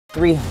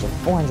300,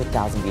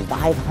 400,000 views,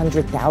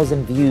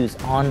 500,000 views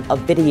on a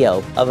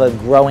video of a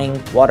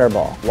growing water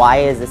ball. Why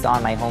is this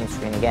on my home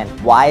screen again?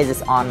 Why is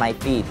this on my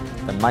feed?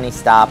 The money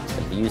stopped,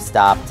 the views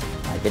stopped,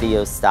 my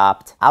videos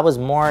stopped. I was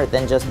more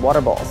than just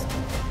water balls.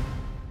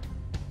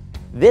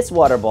 This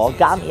water ball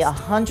got me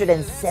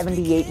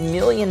 178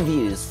 million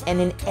views,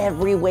 and in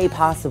every way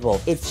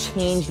possible, it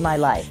changed my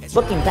life.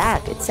 Looking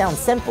back, it sounds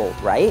simple,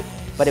 right?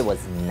 But it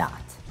was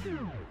not.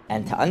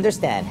 And to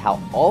understand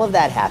how all of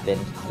that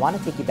happened, I want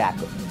to take you back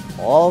with me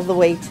all the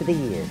way to the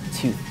year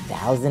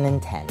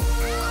 2010.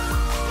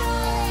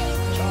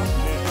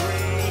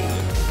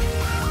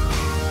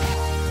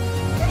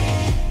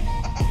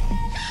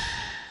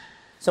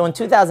 So in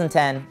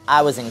 2010,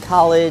 I was in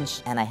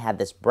college and I had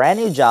this brand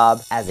new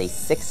job as a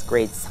 6th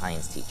grade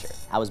science teacher.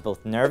 I was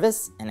both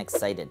nervous and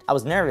excited. I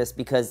was nervous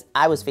because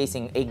I was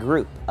facing a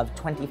group of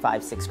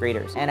 25 6th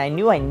graders, and I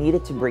knew I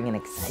needed to bring in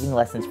exciting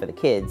lessons for the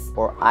kids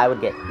or I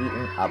would get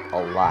eaten up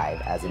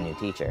alive as a new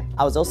teacher.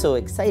 I was also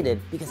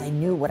excited because I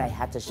knew what I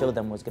had to show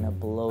them was gonna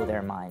blow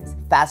their minds.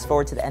 Fast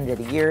forward to the end of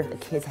the year, the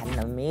kids had an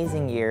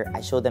amazing year.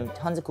 I showed them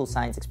tons of cool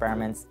science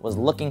experiments, was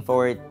looking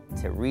forward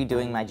to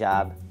redoing my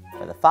job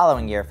for the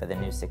following year for the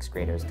new 6th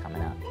graders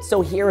coming up.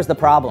 So here's the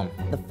problem.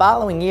 The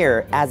following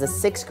year, as the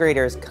 6th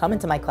graders come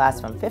into my class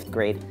from 5th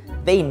grade,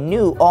 they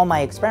knew all my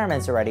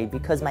experiments already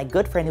because my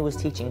good friend who was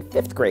teaching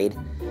 5th grade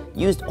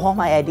used all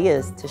my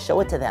ideas to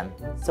show it to them.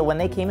 So when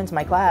they came into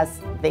my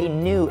class, they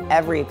knew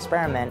every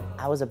experiment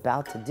I was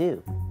about to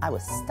do. I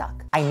was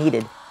stuck. I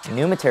needed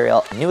new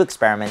material, new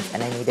experiments,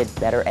 and I needed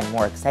better and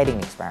more exciting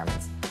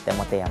experiments than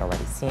what they had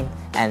already seen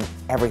and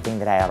everything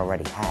that I had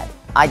already had.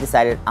 I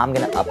decided I'm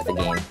gonna up the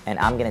game and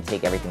I'm gonna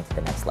take everything to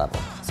the next level.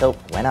 So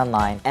went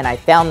online and I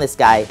found this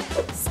guy,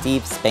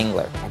 Steve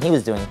Spangler, and he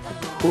was doing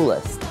the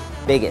coolest,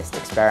 biggest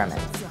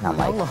experiments. And I'm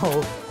like,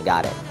 I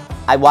got it.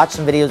 I watched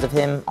some videos of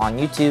him on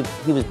YouTube.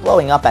 He was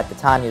blowing up at the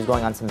time. He was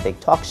going on some big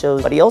talk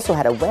shows, but he also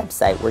had a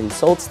website where he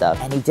sold stuff,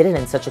 and he did it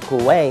in such a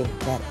cool way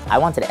that I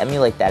wanted to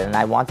emulate that, and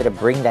I wanted to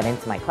bring that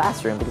into my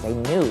classroom because I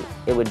knew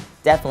it would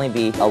definitely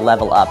be a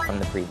level up from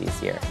the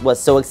previous year. Was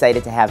so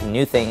excited to have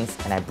new things,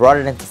 and I brought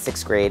it into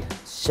 6th grade,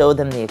 showed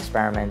them the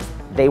experiments.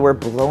 They were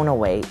blown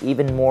away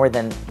even more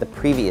than the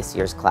previous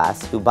year's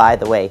class, who, by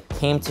the way,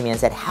 came to me and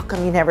said, how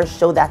come you never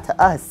showed that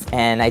to us?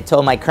 And I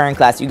told my current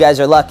class, you guys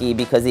are lucky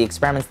because the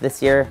experiments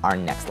this year are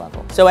next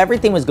level. So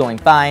everything was going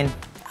fine.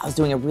 I was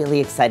doing a really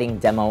exciting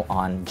demo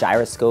on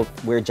gyroscope,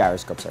 where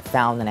gyroscopes are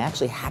found, and I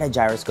actually had a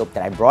gyroscope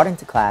that I brought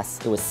into class.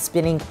 It was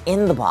spinning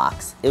in the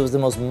box. It was the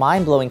most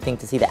mind-blowing thing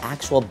to see the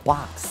actual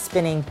box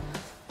spinning.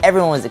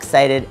 Everyone was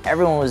excited,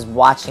 everyone was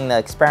watching the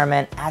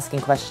experiment,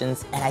 asking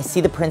questions, and I see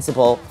the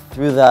principal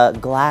through the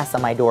glass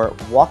on my door,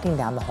 walking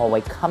down the hallway,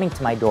 coming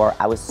to my door.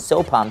 I was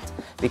so pumped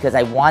because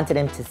I wanted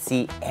him to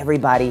see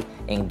everybody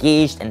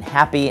engaged and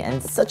happy,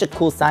 and such a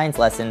cool science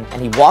lesson.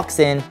 And he walks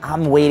in,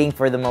 I'm waiting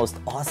for the most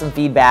awesome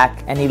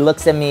feedback, and he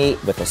looks at me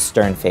with a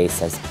stern face,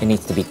 says, it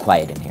needs to be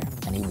quiet in here,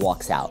 and he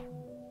walks out.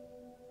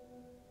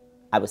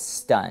 I was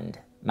stunned.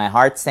 My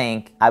heart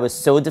sank. I was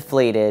so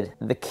deflated.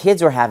 The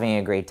kids were having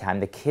a great time.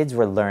 The kids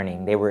were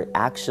learning. They were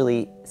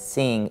actually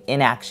seeing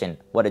in action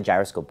what a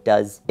gyroscope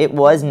does. It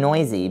was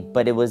noisy,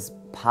 but it was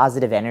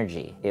positive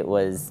energy. It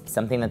was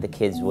something that the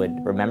kids would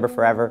remember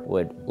forever,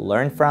 would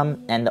learn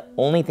from, and the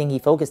only thing he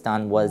focused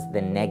on was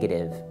the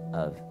negative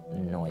of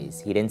noise.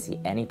 He didn't see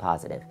any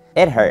positive.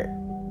 It hurt.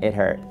 It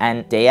hurt.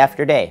 And day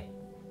after day,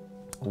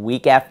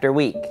 week after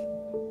week,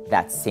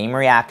 that same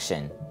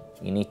reaction.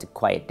 You need to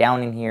quiet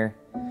down in here.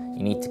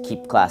 You need to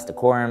keep class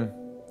decorum.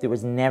 There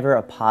was never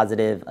a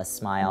positive, a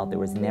smile. There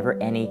was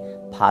never any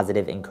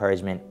positive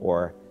encouragement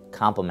or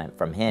compliment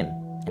from him.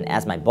 And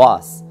as my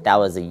boss, that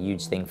was a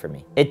huge thing for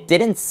me. It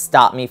didn't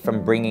stop me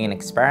from bringing in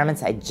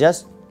experiments. I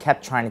just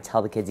kept trying to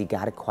tell the kids, you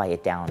gotta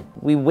quiet down.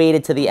 We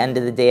waited to the end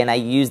of the day, and I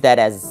used that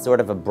as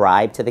sort of a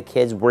bribe to the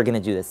kids. We're gonna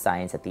do the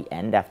science at the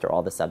end after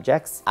all the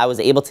subjects. I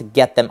was able to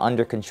get them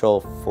under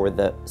control for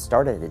the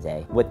start of the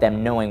day, with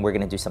them knowing we're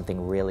gonna do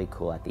something really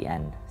cool at the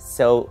end.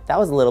 So that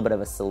was a little bit of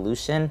a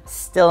solution.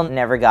 Still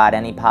never got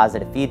any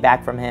positive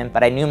feedback from him,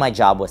 but I knew my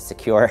job was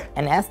secure.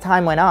 And as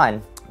time went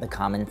on, the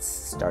comments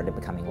started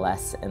becoming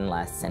less and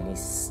less, and he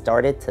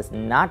started to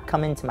not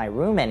come into my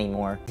room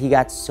anymore. He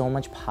got so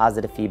much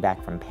positive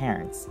feedback from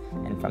parents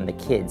and from the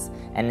kids,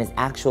 and his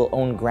actual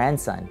own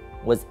grandson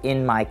was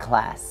in my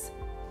class.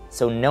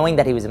 So knowing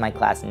that he was in my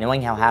class,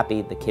 knowing how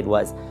happy the kid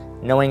was,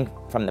 knowing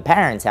from the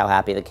parents how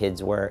happy the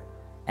kids were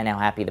and how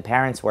happy the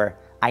parents were,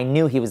 I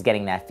knew he was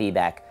getting that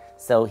feedback.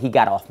 So he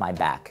got off my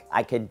back.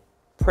 I could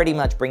pretty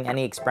much bring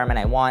any experiment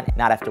I want,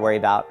 not have to worry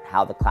about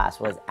how the class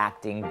was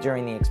acting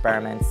during the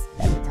experiments.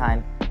 At the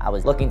time, I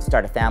was looking to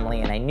start a family,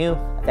 and I knew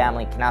a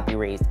family cannot be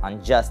raised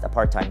on just a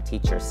part-time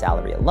teacher's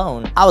salary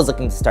alone. I was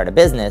looking to start a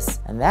business,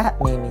 and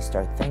that made me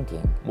start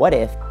thinking, what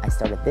if I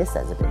started this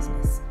as a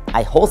business?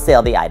 I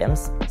wholesale the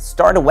items,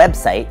 start a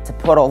website to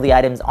put all the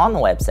items on the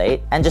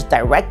website, and just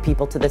direct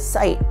people to the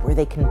site where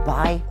they can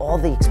buy all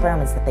the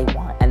experiments that they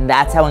want. And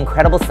that's how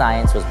Incredible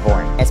Science was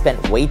born. I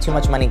spent way too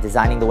much money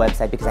designing the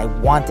website because I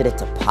wanted it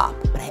to pop.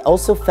 But I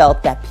also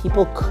felt that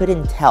people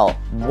couldn't tell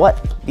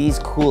what these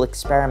cool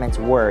experiments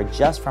were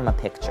just from a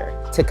picture.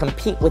 To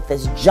compete with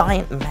this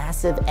giant,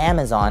 massive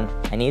Amazon,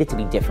 I needed to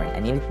be different. I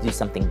needed to do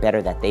something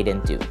better that they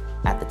didn't do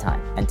at the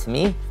time. And to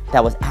me,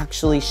 that was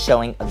actually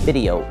showing a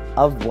video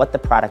of what the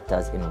product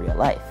does in real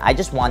life. I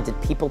just wanted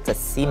people to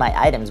see my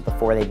items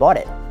before they bought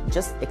it.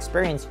 Just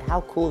experience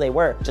how cool they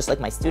were, just like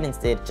my students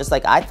did, just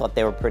like I thought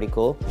they were pretty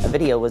cool. A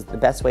video was the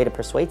best way to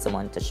persuade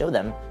someone to show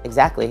them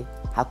exactly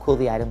how cool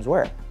the items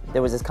were.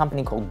 There was this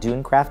company called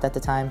Dunecraft at the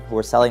time who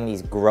were selling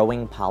these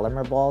growing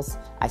polymer balls.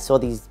 I saw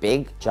these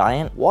big,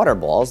 giant water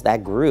balls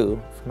that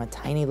grew from a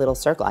tiny little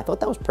circle. I thought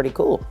that was pretty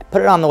cool. I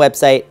put it on the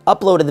website,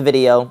 uploaded the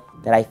video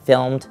that I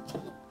filmed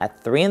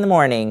at 3 in the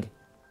morning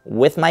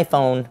with my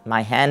phone,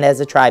 my hand as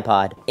a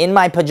tripod, in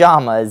my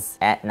pajamas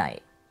at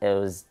night. It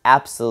was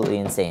absolutely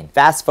insane.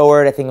 Fast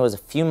forward, I think it was a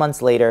few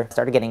months later, I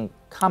started getting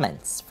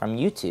comments from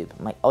YouTube.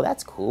 I'm like, oh,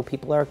 that's cool.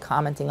 People are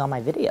commenting on my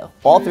video.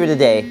 All through the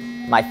day,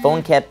 my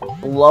phone kept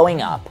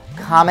blowing up.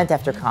 Comment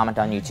after comment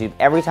on YouTube.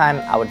 Every time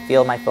I would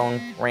feel my phone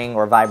ring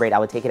or vibrate, I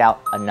would take it out,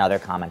 another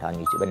comment on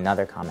YouTube,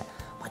 another comment.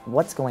 I'm like,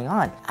 what's going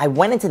on? I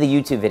went into the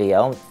YouTube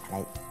video and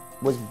I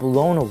was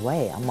blown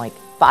away. I'm like,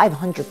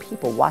 500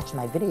 people watched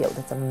my video.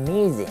 That's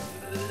amazing.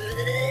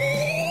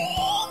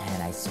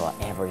 And I saw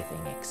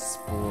everything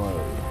explode.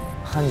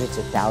 Hundreds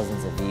of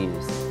thousands of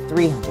views,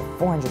 300,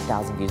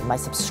 400,000 views. My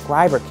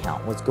subscriber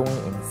count was going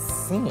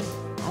insane.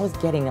 I was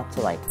getting up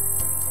to like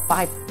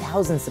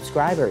 5,000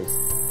 subscribers,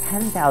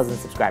 10,000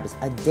 subscribers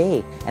a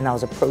day. And I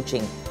was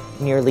approaching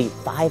nearly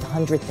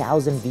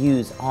 500,000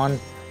 views on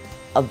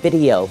a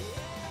video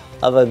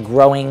of a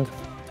growing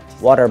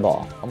water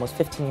ball. Almost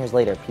 15 years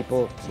later,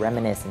 people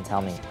reminisce and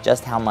tell me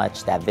just how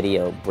much that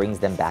video brings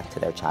them back to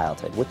their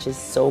childhood, which is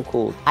so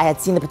cool. I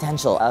had seen the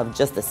potential of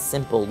just a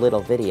simple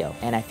little video,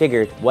 and I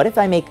figured, what if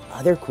I make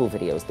other cool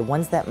videos, the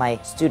ones that my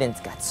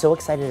students got so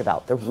excited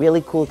about, the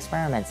really cool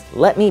experiments?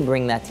 Let me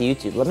bring that to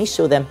YouTube. Let me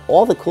show them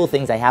all the cool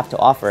things I have to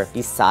offer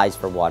besides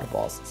for water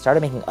balls.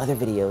 Started making other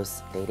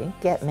videos. They didn't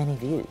get many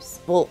views.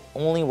 People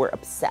only were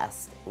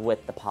obsessed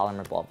with the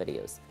polymer ball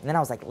videos. And then I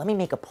was like, let me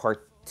make a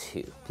part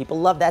 2. People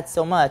love that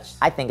so much,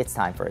 I think it's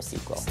time for a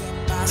sequel.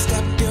 Step by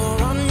step,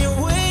 you're on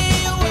your way.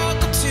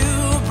 Welcome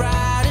to a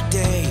brighter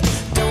day.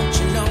 Don't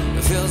you know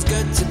it feels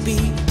good to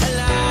be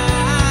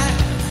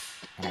alive?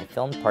 And I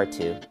filmed part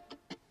 2.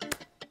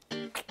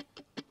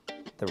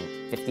 The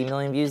 50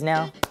 million views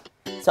now.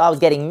 So I was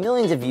getting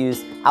millions of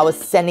views. I was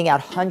sending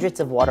out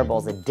hundreds of water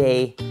balls a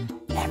day.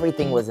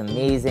 Everything was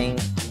amazing.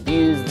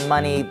 Views,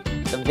 money,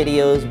 the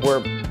videos were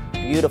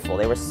beautiful.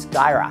 They were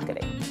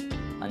skyrocketing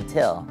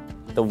until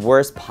the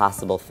worst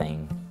possible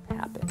thing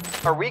happened.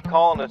 A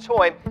recall on a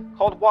toy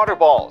called Water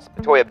Balls.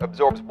 The toy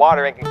absorbs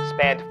water and can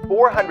expand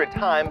 400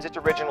 times its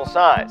original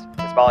size.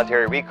 This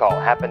voluntary recall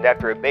happened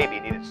after a baby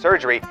needed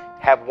surgery to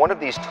have one of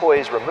these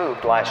toys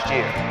removed last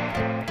year.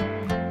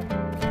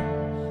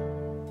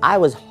 I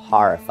was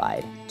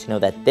horrified to know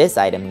that this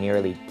item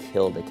nearly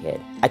killed a kid.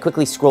 I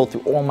quickly scrolled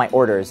through all my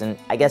orders, and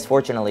I guess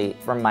fortunately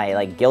for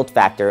my guilt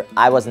factor,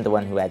 I wasn't the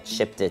one who had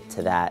shipped it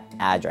to that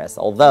address.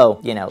 Although,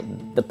 you know,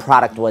 the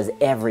product was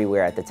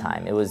everywhere at the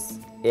time.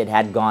 It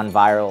had gone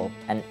viral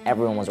and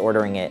everyone was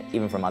ordering it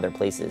even from other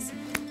places.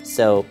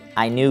 So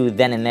I knew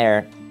then and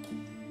there,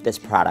 this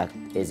product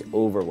is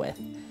over with.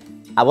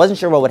 I wasn't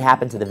sure what would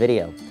happen to the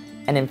video.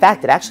 And in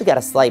fact, it actually got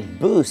a slight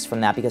boost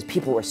from that because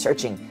people were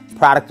searching. The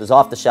product was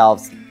off the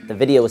shelves. The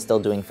video was still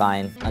doing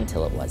fine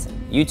until it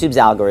wasn't. YouTube's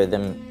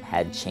algorithm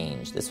had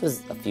changed. This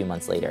was a few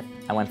months later.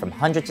 I went from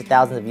hundreds of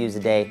thousands of views a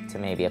day to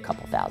maybe a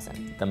couple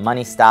thousand. The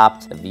money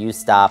stopped, the views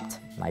stopped,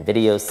 my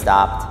videos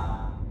stopped.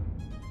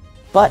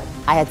 But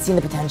I had seen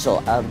the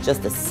potential of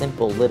just a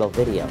simple little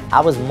video.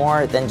 I was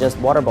more than just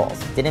water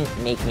balls. It didn't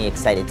make me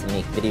excited to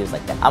make videos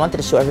like that. I wanted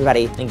to show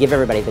everybody and give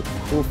everybody the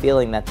cool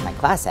feeling that my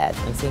class had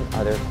in seeing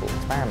other cool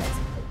experiments.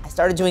 I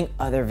started doing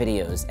other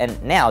videos,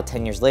 and now,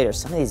 10 years later,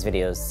 some of these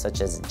videos,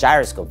 such as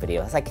gyroscope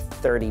video, has like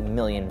 30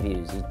 million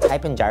views. You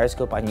type in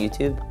gyroscope on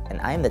YouTube, and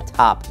I am the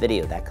top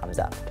video that comes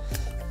up.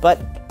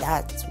 But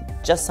that's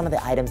just some of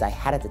the items I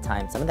had at the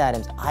time, some of the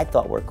items I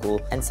thought were cool,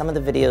 and some of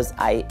the videos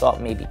I thought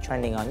may be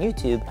trending on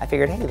YouTube. I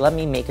figured, hey, let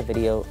me make a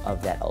video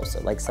of that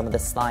also, like some of the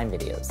slime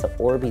videos, the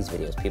Orbeez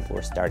videos. People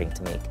were starting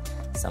to make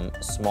some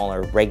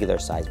smaller, regular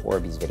size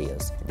Orbeez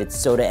videos. I did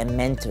soda and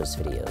Mentos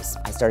videos.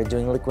 I started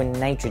doing liquid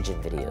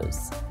nitrogen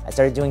videos. I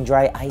started doing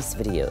dry ice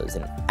videos,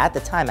 and at the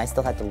time, I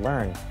still had to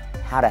learn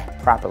how to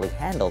properly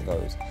handle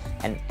those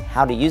and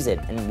how to use it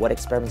and what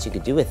experiments you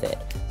could do with it.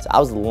 So I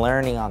was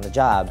learning on the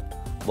job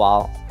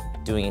while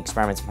doing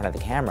experiments in front of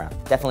the camera.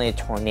 Definitely a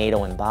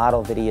tornado and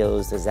bottle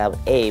videos, as that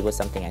was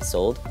something I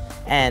sold.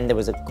 And there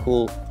was a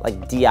cool like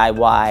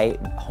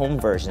DIY home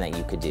version that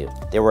you could do.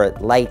 There were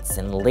lights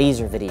and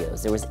laser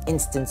videos. There was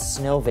instant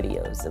snow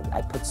videos.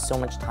 I put so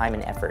much time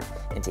and effort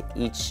into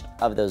each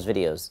of those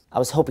videos. I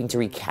was hoping to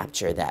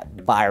recapture that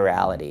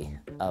virality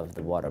of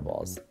the water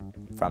balls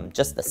from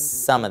just the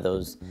sum of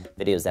those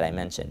videos that I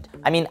mentioned.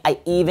 I mean, I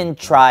even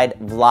tried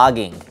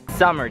vlogging.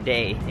 Summer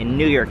day in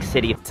New York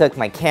City. Took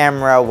my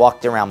camera,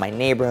 walked around my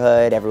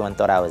neighborhood. Everyone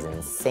thought I was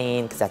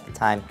insane because at the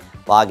time,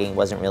 vlogging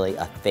wasn't really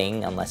a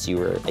thing unless you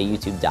were a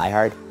YouTube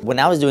diehard. When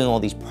I was doing all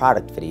these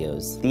product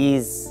videos,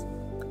 these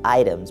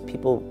items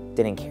people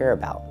didn't care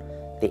about.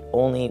 They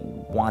only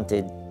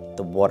wanted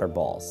the water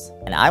balls.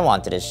 And I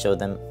wanted to show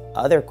them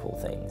other cool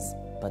things,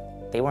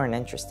 but they weren't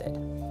interested.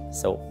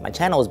 So my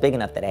channel was big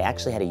enough that I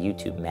actually had a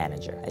YouTube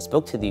manager. I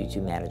spoke to the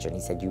YouTube manager and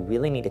he said, you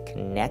really need to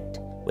connect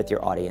with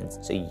your audience,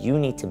 so you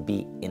need to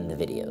be in the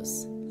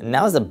videos. And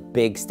that was a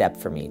big step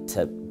for me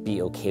to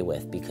be okay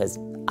with, because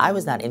I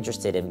was not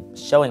interested in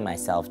showing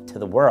myself to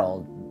the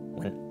world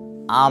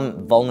when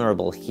I'm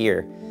vulnerable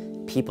here.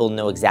 People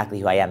know exactly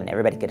who I am and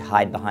everybody could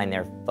hide behind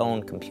their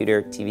phone,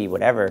 computer, TV,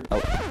 whatever.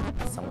 Oh,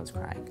 someone's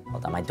crying.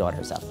 Hold on, my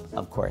daughter's up,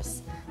 of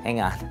course. Hang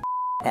on.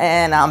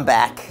 And I'm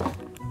back.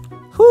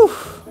 Whew.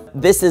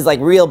 This is like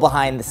real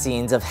behind the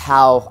scenes of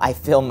how I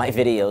film my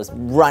videos,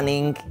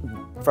 running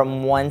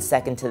from 1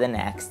 second to the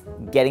next,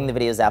 getting the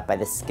videos out by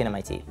the skin of my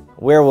teeth.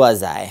 Where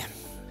was I?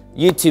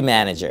 YouTube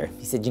manager.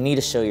 He said, you need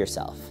to show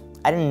yourself.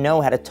 I didn't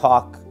know how to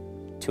talk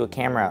to a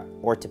camera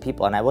or to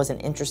people, and I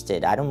wasn't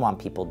interested. I don't want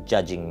people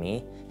judging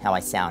me, how I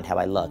sound, how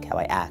I look, how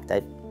I act. I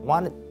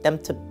wanted them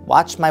to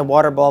watch my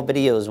water ball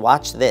videos,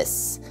 watch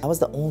this. That was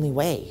the only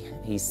way.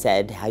 He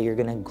said, how you're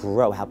gonna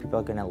grow, how people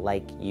are gonna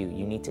like you.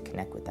 You need to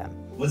connect with them.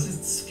 Was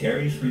it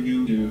scary for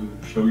you to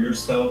show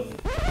yourself?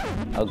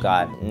 Oh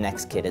God,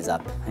 next kid is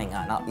up. Hang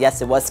on,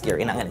 yes, it was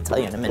scary, and I'm gonna tell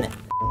you in a minute.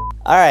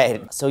 All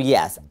right, so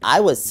yes,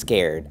 I was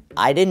scared.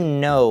 I didn't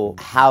know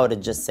how to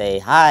just say,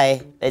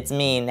 hi, it's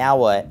me, now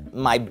what?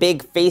 My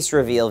big face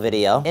reveal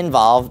video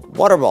involved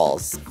water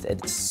balls.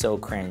 It's so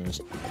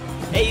cringe.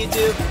 Hey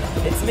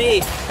YouTube, it's me.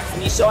 It's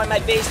me showing my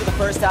face for the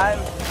first time.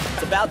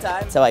 It's about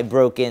time. So I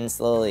broke in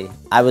slowly.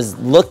 I was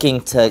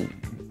looking to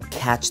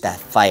catch that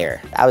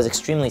fire. I was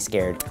extremely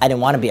scared. I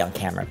didn't want to be on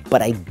camera,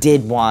 but I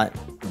did want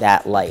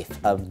that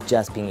life of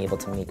just being able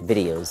to make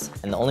videos.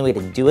 And the only way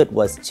to do it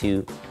was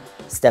to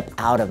step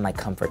out of my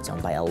comfort zone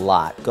by a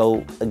lot.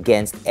 Go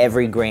against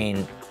every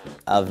grain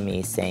of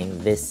me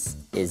saying this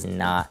is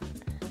not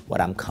what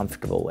I'm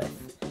comfortable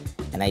with.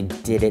 And I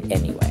did it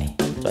anyway.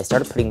 So I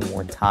started putting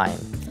more time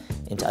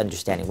into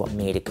understanding what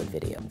made a good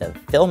video. The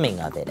filming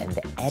of it and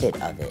the edit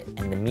of it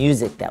and the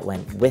music that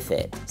went with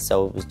it.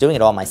 So I was doing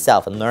it all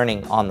myself and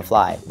learning on the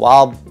fly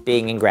while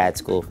being in grad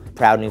school,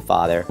 proud new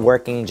father,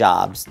 working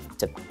jobs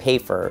to pay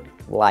for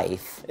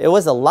life. It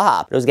was a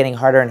lot. It was getting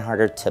harder and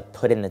harder to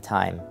put in the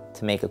time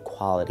to make a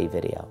quality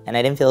video. And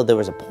I didn't feel there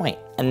was a point.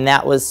 And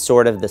that was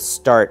sort of the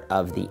start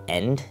of the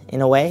end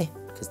in a way,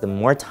 because the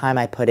more time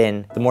I put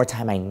in, the more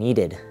time I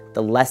needed,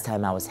 the less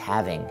time I was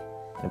having.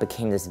 And it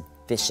became this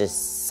vicious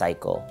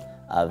cycle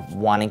of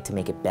wanting to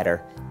make it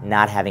better,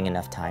 not having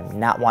enough time,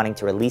 not wanting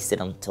to release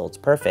it until it's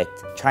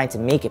perfect, trying to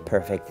make it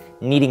perfect,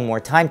 needing more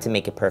time to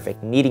make it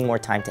perfect, needing more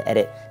time to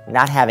edit,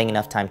 not having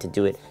enough time to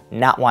do it,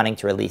 not wanting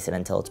to release it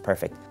until it's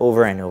perfect,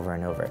 over and over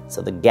and over.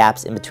 So the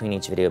gaps in between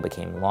each video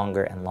became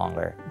longer and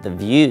longer. The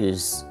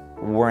views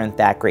weren't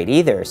that great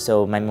either,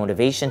 so my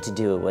motivation to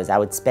do it was I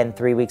would spend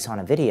 3 weeks on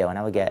a video and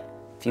I would get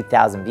a few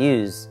thousand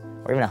views,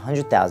 or even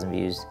 100,000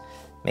 views,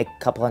 make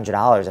a couple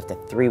 $100 after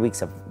 3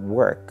 weeks of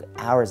work,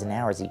 hours and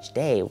hours each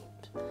day,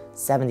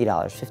 $70,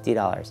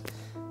 $50.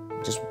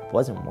 It just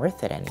wasn't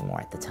worth it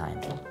anymore at the time.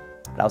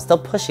 But I was still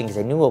pushing because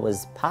I knew what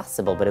was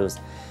possible, but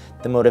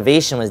the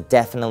motivation was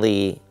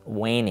definitely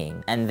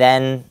waning. And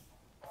then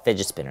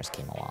fidget spinners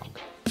came along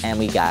and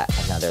we got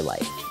another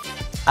life.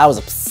 I was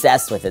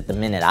obsessed with it the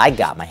minute I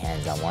got my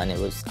hands on one. I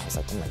was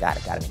like, oh my God,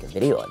 I gotta make a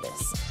video of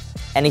this.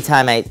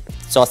 Anytime I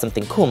saw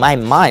something cool, my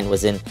mind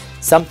was in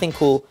something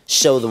cool,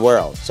 show the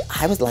world. So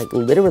I was like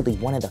literally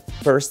one of the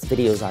first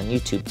videos on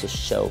YouTube to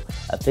show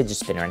a fidget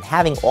spinner, and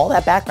having all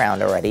that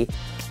background already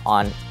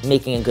on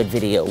making a good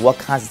video, what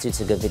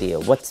constitutes a good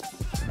video, what's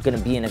gonna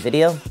be in a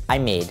video, I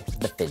made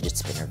the fidget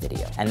spinner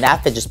video. And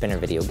that fidget spinner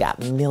video got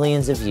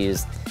millions of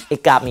views.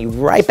 It got me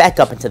right back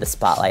up into the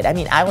spotlight. I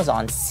mean, I was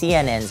on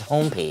CNN's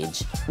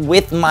homepage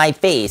with my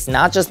face,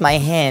 not just my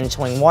hand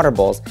showing water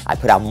balls. I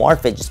put out more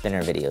fidget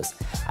spinner videos.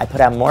 I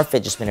put out more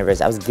fidget spinner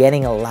videos. I was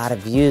getting a lot of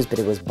views, but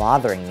it was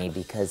bothering me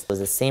because it was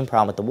the same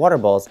problem with the water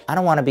balls. I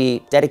don't wanna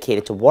be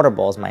dedicated to water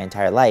balls my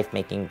entire life,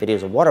 making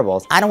videos of water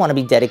balls. I don't wanna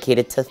be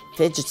dedicated to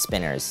fidget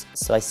spinners.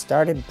 So I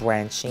started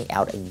branching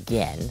out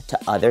again to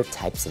other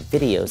types of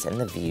videos,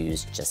 and the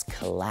views just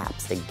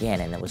collapsed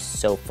again, and it was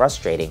so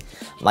frustrating.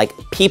 Like,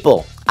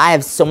 people, I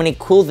have so many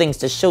cool things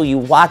to show you,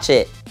 watch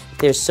it.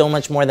 There's so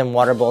much more than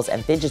water balls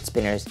and fidget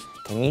spinners.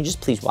 Can you just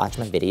please watch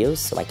my videos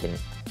so I can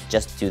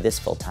just do this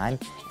full time?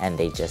 And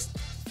they just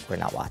were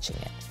not watching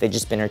it.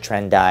 Fidget spinner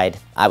trend died.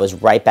 I was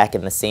right back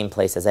in the same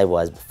place as I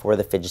was before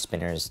the fidget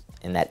spinners,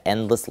 in that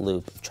endless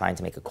loop of trying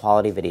to make a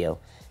quality video,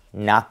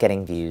 not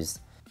getting views.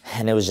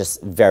 And it was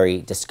just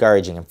very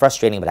discouraging and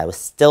frustrating, but I was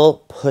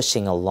still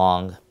pushing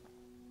along.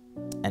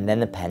 And then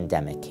the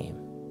pandemic came.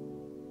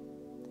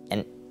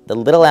 And the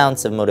little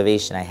ounce of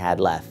motivation I had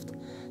left,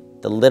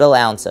 the little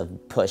ounce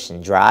of push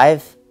and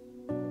drive,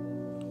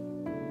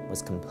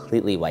 was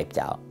completely wiped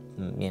out.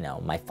 You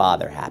know, my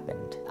father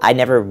happened. I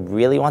never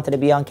really wanted to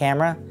be on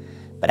camera,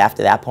 but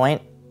after that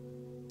point,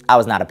 I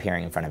was not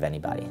appearing in front of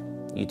anybody.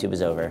 YouTube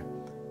was over,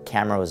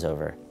 camera was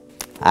over.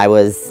 I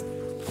was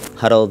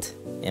huddled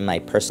in my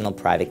personal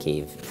private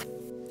cave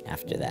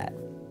after that.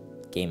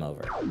 Game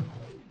over.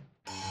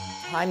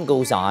 Time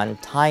goes on,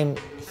 time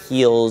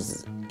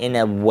heals in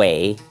a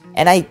way,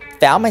 and I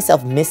found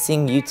myself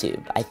missing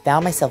YouTube. I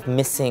found myself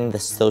missing the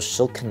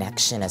social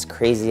connection, as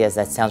crazy as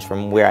that sounds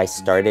from where I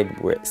started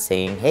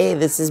saying, hey,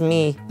 this is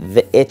me.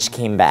 The itch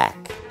came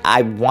back.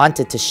 I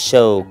wanted to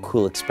show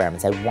cool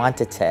experiments. I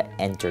wanted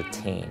to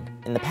entertain.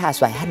 In the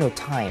past, I had no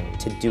time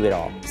to do it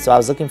all. So I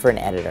was looking for an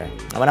editor.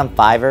 I went on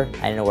Fiverr. I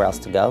didn't know where else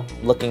to go.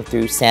 Looking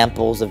through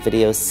samples of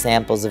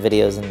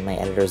videos, and my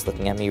editor's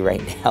looking at me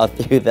right now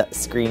through the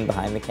screen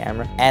behind the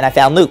camera. And I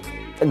found Luke,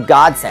 a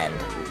godsend.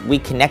 We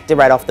connected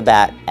right off the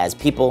bat as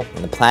people,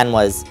 and the plan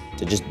was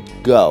to just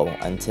go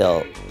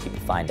until people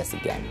find us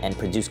again and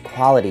produce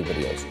quality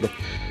videos with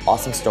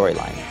awesome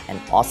storyline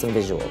and awesome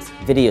visuals.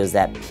 Videos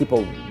that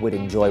people would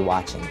enjoy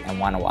watching and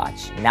want to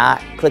watch. Not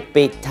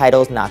clickbait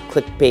titles, not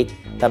clickbait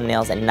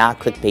thumbnails, and not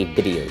clickbait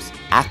videos.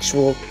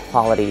 Actual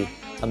quality,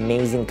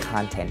 amazing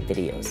content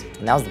videos.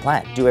 And that was the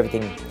plan. Do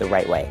everything the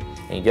right way.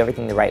 When you do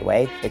everything the right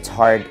way, it's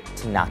hard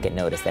to not get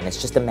noticed. And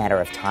it's just a matter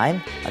of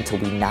time until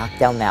we knock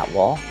down that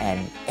wall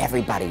and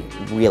everybody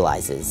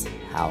realizes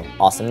how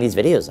awesome these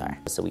videos are.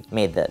 So we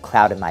made the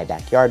cloud in my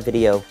backyard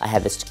video. I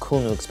had this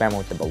cool new experiment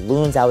with the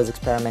balloons I was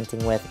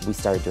experimenting with. We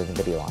started doing a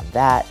video on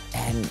that,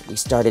 and we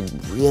started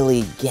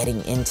really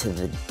getting into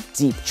the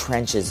deep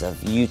trenches of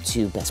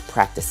YouTube best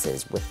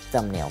practices with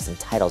thumbnails and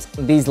titles.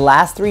 These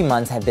last 3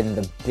 months have been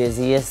the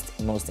busiest,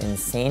 most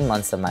insane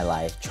months of my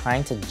life,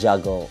 trying to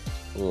juggle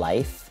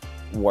life,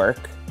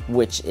 work,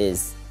 which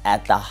is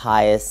at the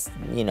highest,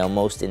 you know,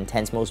 most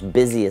intense, most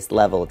busiest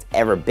level it's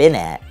ever been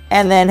at.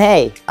 And then,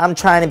 hey, I'm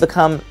trying to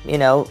become, you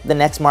know, the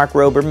next Mark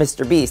Rober,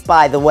 Mr. Beast,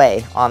 by the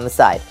way, on the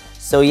side.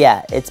 So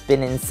yeah, it's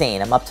been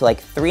insane. I'm up to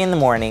like 3 in the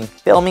morning,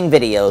 filming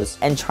videos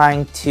and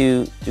trying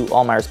to do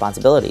all my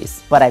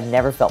responsibilities. But I've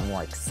never felt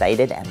more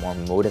excited and more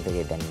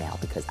motivated than now,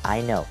 because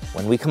I know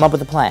when we come up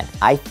with a plan,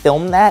 I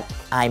film that,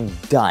 I'm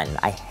done.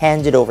 I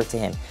hand it over to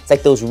him. It's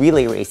like those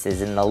relay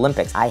races in the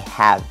Olympics. I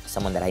have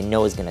someone that I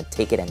know is gonna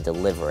take it and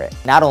deliver it.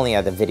 Not only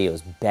are the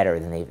videos better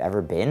than they've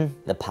ever been,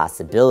 the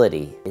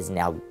possibility is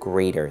now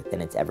greater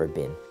than it's ever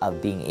been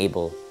of being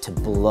able to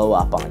blow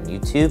up on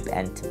YouTube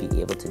and to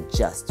be able to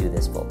just do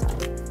this full time.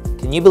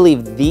 Can you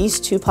believe these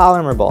 2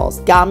 polymer balls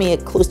got me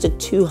at close to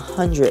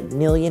 200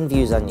 million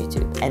views on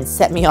YouTube and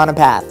set me on a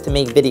path to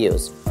make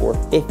videos for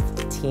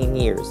 15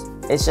 years?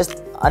 It's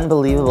just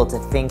unbelievable to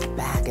think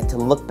back and to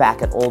look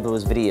back at all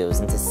those videos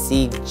and to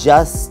see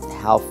just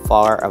how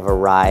far of a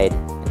ride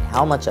and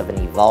how much of an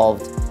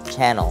evolved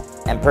channel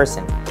and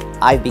person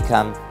I've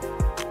become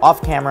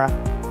off camera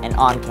and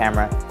on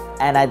camera.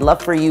 And I'd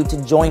love for you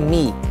to join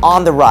me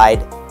on the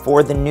ride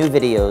for the new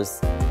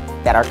videos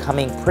that are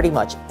coming pretty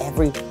much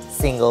every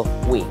single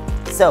week.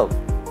 So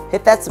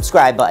hit that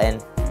subscribe button.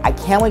 I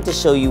can't wait to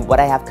show you what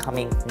I have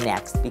coming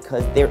next,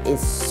 because there is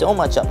so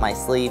much up my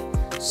sleeve,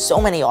 so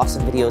many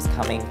awesome videos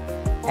coming,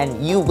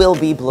 and you will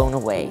be blown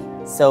away.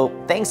 So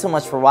thanks so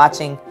much for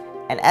watching.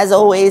 And as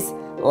always,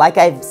 like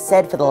I've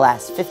said for the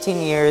last 15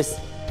 years,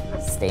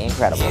 stay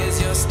incredible. Here's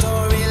your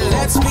story,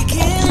 let's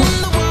begin.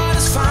 The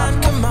water's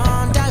fine, come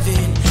on, dive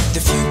in.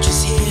 The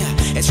future's here,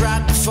 it's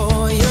right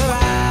before your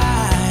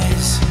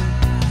eyes.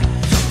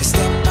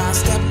 Step by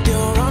step,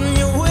 you're on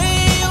your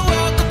way.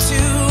 Welcome to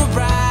a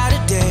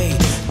brighter day.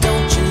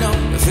 Don't you know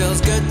it feels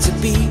good to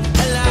be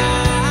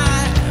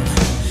alive?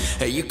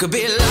 You could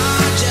be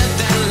larger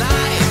than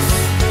life,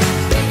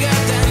 bigger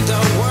than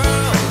the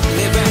world,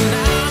 living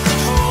out the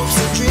hopes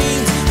and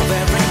dreams of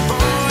every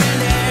boy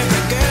and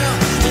every girl.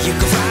 You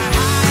could fly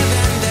higher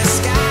than the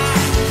sky,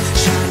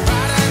 shine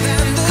brighter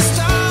than the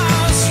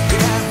stars. You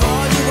could have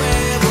all you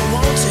ever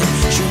wanted,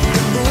 shoot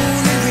the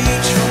moon and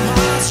reach for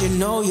Mars. You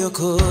know you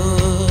could.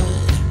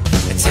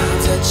 The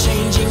times are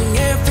changing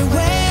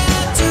everywhere.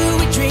 Do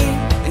we dream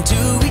and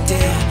do we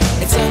dare?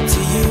 It's up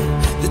to you,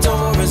 the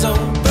door is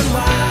open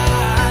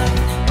wide.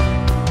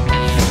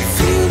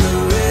 Feel the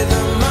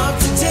rhythm of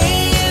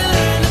today,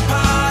 learn the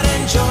part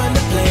and join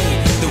the play.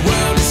 The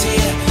world is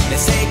here,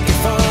 let's take it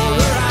for a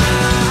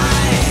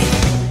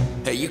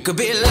ride. You could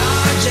be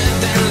larger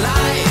than life.